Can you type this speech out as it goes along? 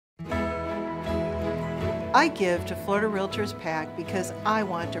I give to Florida Realtors PAC because I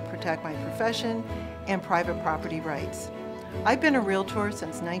want to protect my profession and private property rights. I've been a realtor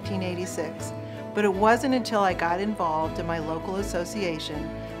since 1986, but it wasn't until I got involved in my local association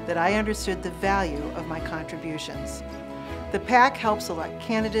that I understood the value of my contributions. The PAC helps elect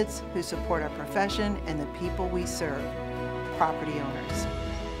candidates who support our profession and the people we serve, property owners.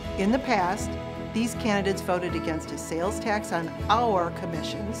 In the past, these candidates voted against a sales tax on our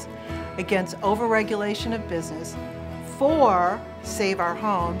commissions, against overregulation of business, for Save Our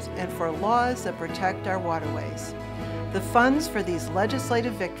Homes, and for laws that protect our waterways. The funds for these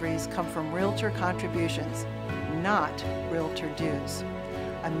legislative victories come from realtor contributions, not realtor dues.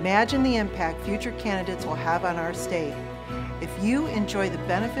 Imagine the impact future candidates will have on our state. If you enjoy the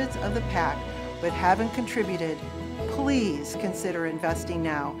benefits of the PAC but haven't contributed, please consider investing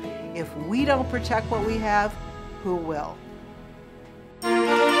now. If we don't protect what we have, who will?